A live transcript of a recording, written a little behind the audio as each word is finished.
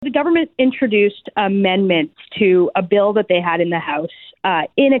government introduced amendments to a bill that they had in the House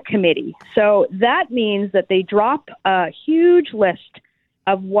in a committee. So that means that they drop a huge list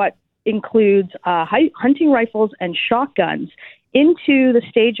of what includes hunting rifles and shotguns into the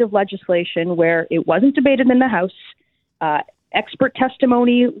stage of legislation where it wasn't debated in the House. Expert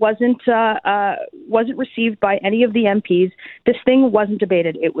testimony wasn't received by any of the MPs. This thing wasn't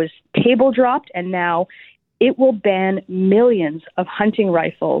debated. It was table dropped, and now it will ban millions of hunting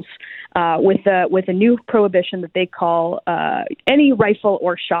rifles with a new prohibition that they call any rifle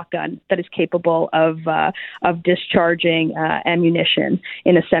or shotgun that is capable of discharging ammunition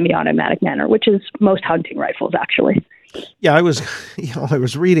in a semi-automatic manner, which is most hunting rifles, actually. Yeah, I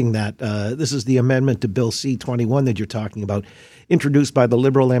was reading that. This is the amendment to Bill C-21 that you're talking about, introduced by the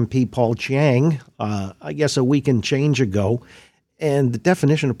Liberal MP Paul Chiang, I guess a week and change ago. And the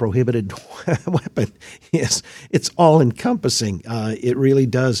definition of prohibited weapon is it's all-encompassing. It really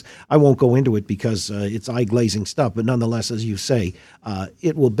does. I won't go into it because it's eye-glazing stuff, but nonetheless, as you say,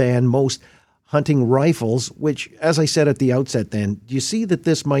 it will ban most hunting rifles, which, as I said at the outset then, do you see that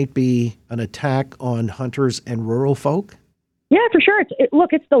this might be an attack on hunters and rural folk? Yeah, for sure.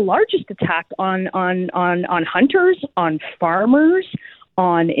 It's the largest attack on hunters, on farmers,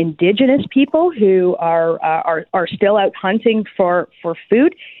 on Indigenous people who are still out hunting for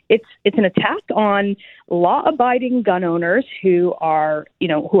food. It's an attack on law-abiding gun owners who are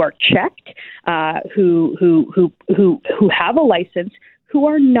checked, who have a license, who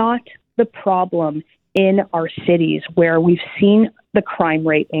are not the problem in our cities, where we've seen the crime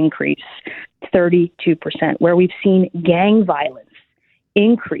rate increase 32%, where we've seen gang violence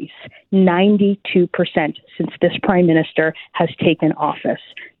increase 92% since this prime minister has taken office.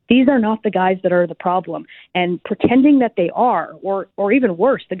 These are not the guys that are the problem. And pretending that they are, or even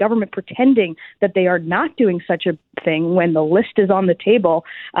worse, the government pretending that they are not doing such a thing when the list is on the table,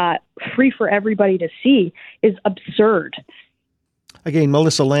 free for everybody to see, is absurd. Again,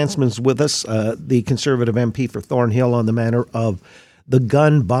 Melissa Lantsman's with us, the Conservative MP for Thornhill, on the matter of the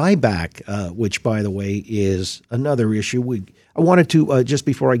gun buyback, which, by the way, is another issue. I wanted to, just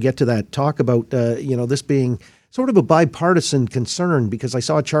before I get to that, talk about, this being sort of a bipartisan concern, because I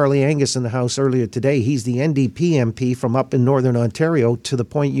saw Charlie Angus in the House earlier today. He's the NDP MP from up in Northern Ontario. To the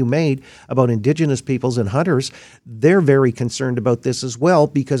point you made about Indigenous peoples and hunters, they're very concerned about this as well,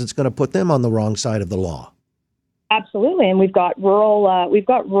 because it's going to put them on the wrong side of the law. Absolutely, and we've got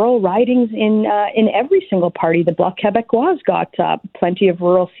rural ridings in every single party. The Bloc Québécois got plenty of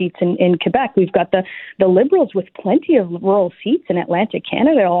rural seats in Quebec. We've got the Liberals with plenty of rural seats in Atlantic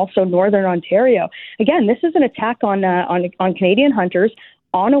Canada, also Northern Ontario. Again, this is an attack on Canadian hunters,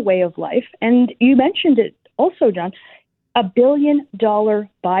 on a way of life. And you mentioned it also, John. $1 billion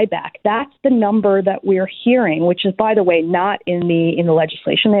buyback. That's the number that we're hearing, which is, by the way, not in the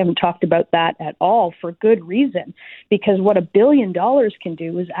legislation. They haven't talked about that at all, for good reason, because what $1 billion can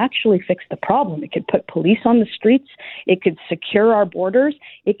do is actually fix the problem. It could put police on the streets. It could secure our borders.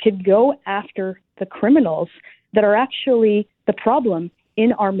 It could go after the criminals that are actually the problem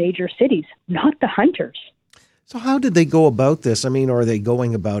in our major cities, not the hunters. So how did they go about this? I mean, are they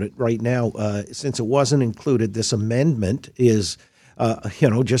going about it right now? Since it wasn't included, this amendment is,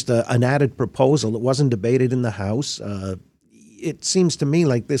 just an added proposal. It wasn't debated in the House. It seems to me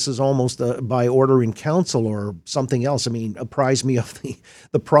like this is almost by order in council or something else. I mean, apprise me of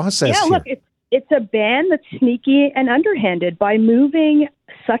the process here. Look, it's a ban that's sneaky and underhanded. By moving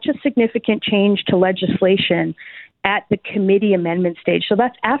such a significant change to legislation at the committee amendment stage. So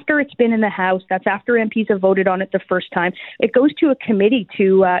that's after it's been in the House. That's after MPs have voted on it the first time. It goes to a committee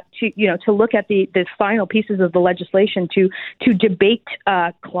to look at the final pieces of the legislation, to debate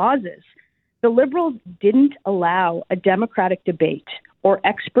clauses. The Liberals didn't allow a democratic debate or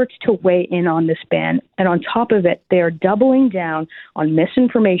experts to weigh in on this ban. And on top of it, they are doubling down on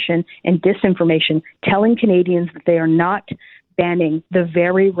misinformation and disinformation, telling Canadians that they are not banning the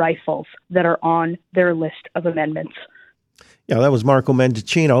very rifles that are on their list of amendments. Yeah, that was Marco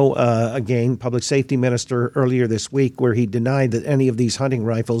Mendicino, again, Public Safety Minister, earlier this week, where he denied that any of these hunting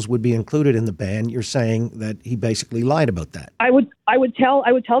rifles would be included in the ban. You're saying that he basically lied about that. I would tell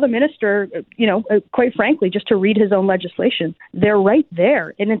the minister, quite frankly, just to read his own legislation. They're right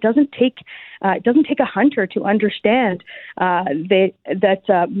there, and it doesn't take a hunter to understand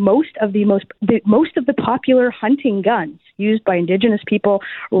that most of the popular hunting guns used by Indigenous people,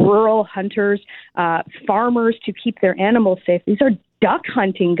 rural hunters, farmers to keep their animals safe. These are duck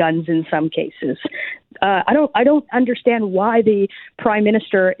hunting guns in some cases. I don't understand why the Prime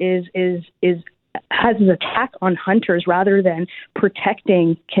Minister has an attack on hunters rather than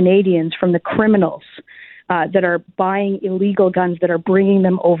protecting Canadians from the criminals that are buying illegal guns, that are bringing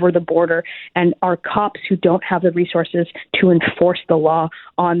them over the border, and our cops who don't have the resources to enforce the law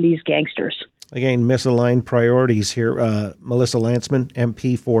on these gangsters. Again, misaligned priorities here. Melissa Lantsman,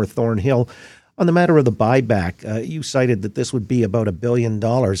 MP for Thornhill. On the matter of the buyback, you cited that this would be about $1 billion.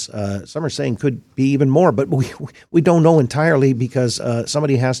 Some are saying could be even more, but we don't know entirely because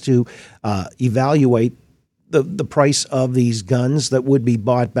somebody has to evaluate the price of these guns that would be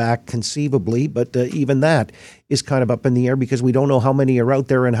bought back conceivably. But even that is kind of up in the air because we don't know how many are out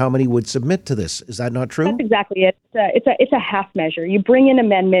there and how many would submit to this. Is that not true? That's exactly it. It's a half measure. You bring an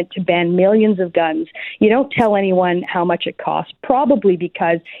amendment to ban millions of guns. You don't tell anyone how much it costs, probably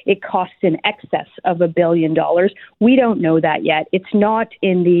because it costs in excess of $1 billion. We don't know that yet. It's not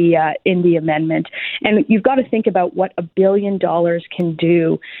in the amendment. And you've got to think about what $1 billion can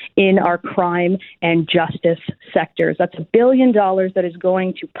do in our crime and justice sectors. That's $1 billion that is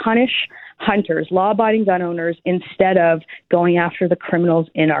going to punish hunters, law-abiding gun owners, instead of going after the criminals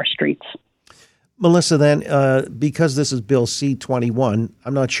in our streets. Melissa, then, because this is Bill C-21,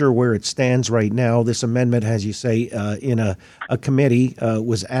 I'm not sure where it stands right now. This amendment, as you say, in a committee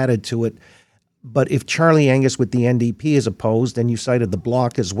was added to it. But if Charlie Angus with the NDP is opposed, and you cited the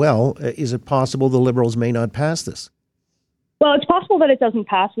Bloc as well, is it possible the Liberals may not pass this? Well, it's possible that it doesn't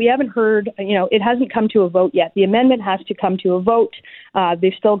pass. We haven't heard, it hasn't come to a vote yet. The amendment has to come to a vote.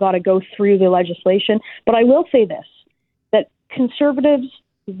 They've still got to go through the legislation. But I will say this, that Conservatives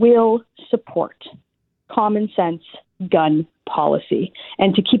will support common sense gun policy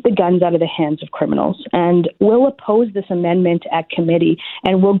and to keep the guns out of the hands of criminals. And we'll oppose this amendment at committee,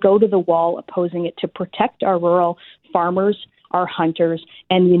 and we'll go to the wall opposing it to protect our rural farmers, our hunters,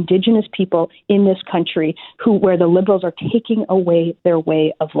 and the Indigenous people in this country where the Liberals are taking away their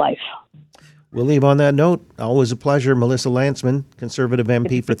way of life. We'll leave on that note. Always a pleasure. Melissa Lantsman, Conservative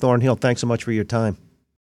MP for Thornhill. Thanks so much for your time.